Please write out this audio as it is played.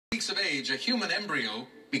weeks of age, a human embryo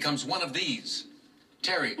becomes one of these.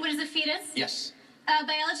 Terry. What is a fetus? Yes.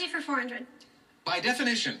 Biology for 400. By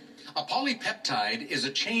definition, a polypeptide is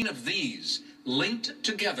a chain of these linked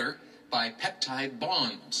together by peptide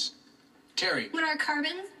bonds. Terry. What are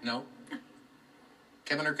carbons? No.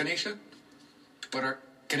 Kevin or Kanisha? What are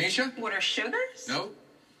Kanisha? What are sugars? No.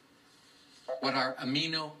 What are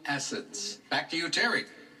amino acids? Back to you, Terry.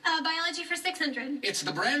 Biology for 600. It's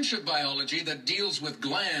the branch of biology that deals with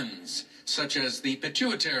glands, such as the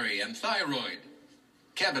pituitary and thyroid.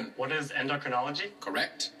 Kevin. What is endocrinology?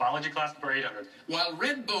 Correct. Biology class for 800. While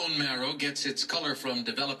red bone marrow gets its color from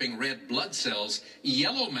developing red blood cells,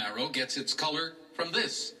 yellow marrow gets its color from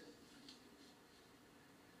this.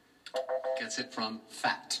 Gets it from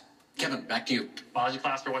fat. Kevin, back to you. Biology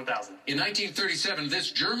class for 1000. In 1937, this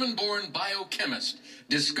German-born biochemist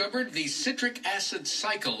discovered the citric acid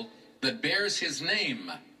cycle that bears his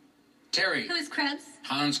name. Terry. Who is Krebs?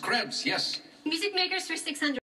 Hans Krebs, yes. Music makers for 600.